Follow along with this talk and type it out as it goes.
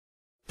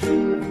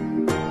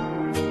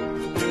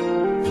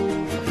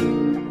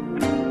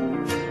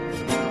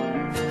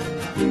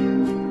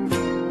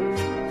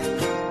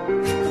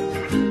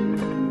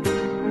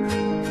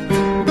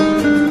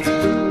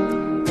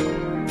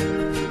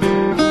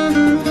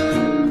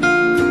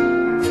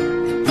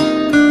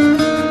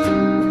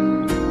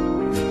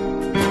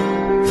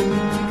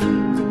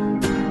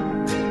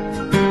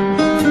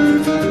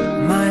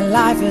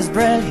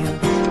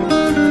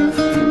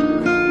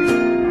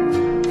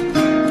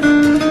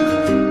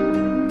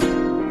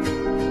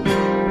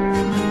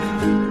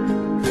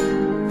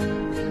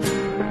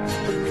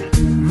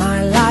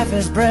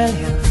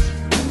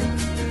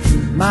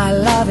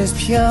is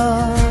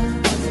pure.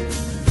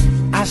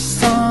 I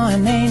saw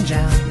an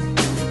angel,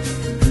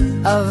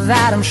 of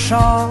that I'm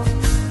sure.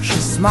 She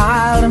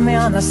smiled at me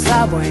on the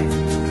subway.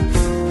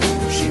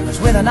 She was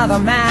with another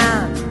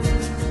man,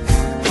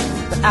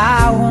 but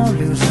I won't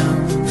lose no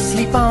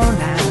sleep on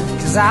that,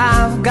 'cause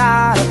I've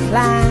got a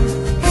plan.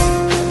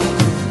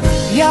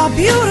 You're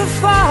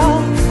beautiful,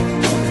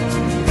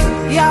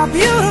 you're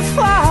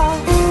beautiful,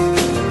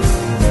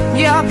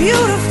 you're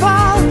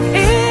beautiful,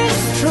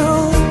 it's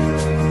true.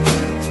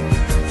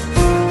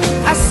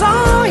 I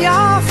saw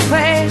your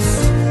face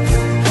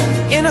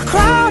in a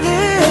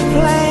crowded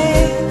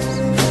place,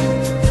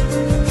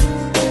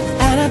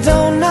 and I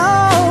don't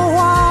know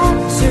what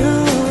to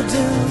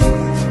do,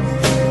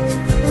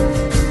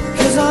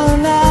 'cause I'll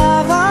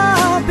never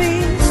be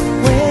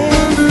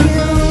with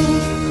you.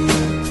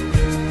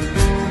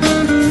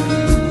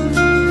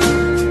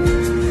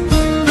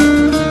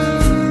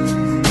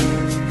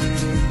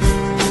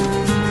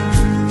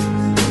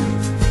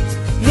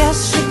 Yes,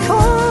 she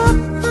caught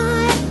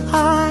my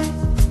eye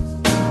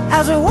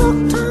as we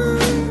walked on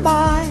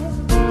by.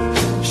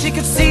 She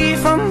could see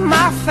from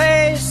my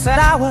face that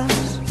I was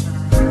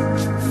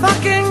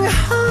fucking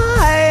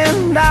high,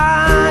 and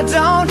I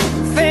don't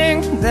think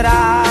that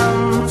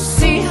I'll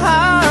see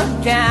her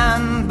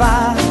again,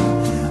 but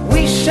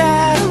we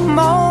shared a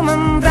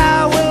moment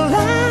that will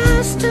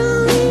last till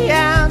the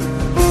end.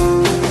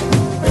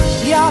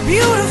 You're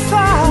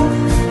beautiful,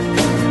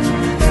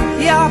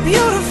 you're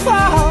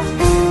beautiful,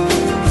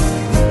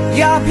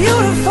 you're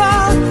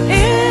beautiful,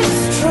 it's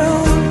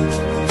true.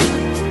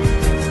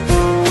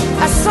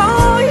 I saw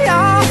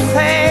your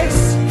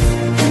face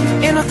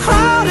in a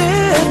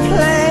crowded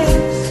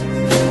place,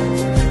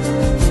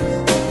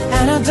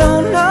 and I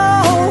don't know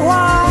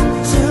what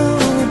to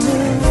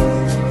do,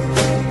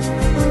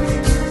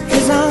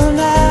 'cause I'll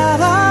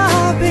never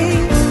be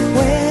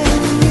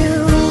with you.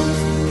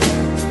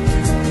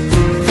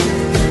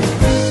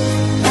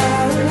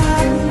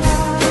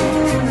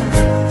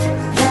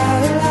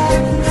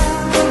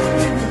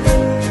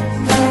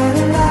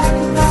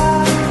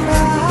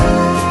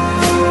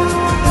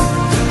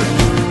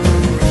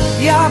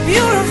 You're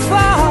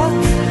beautiful,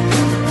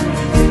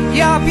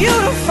 you're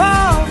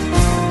beautiful,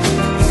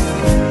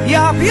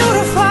 you're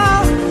beautiful,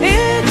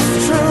 it's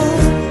true.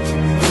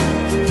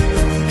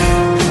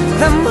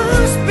 There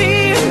must be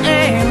an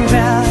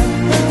angel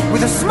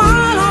with a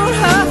smile on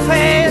her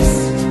face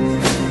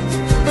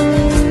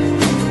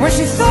when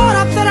she thought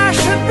up that I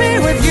should be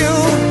with you.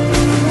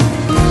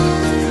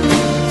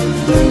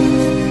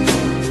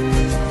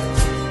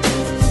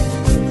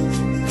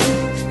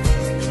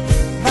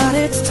 But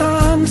it's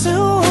time to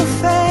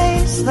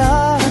face the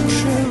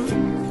truth.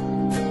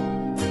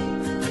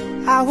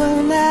 I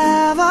will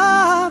never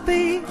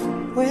be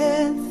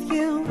with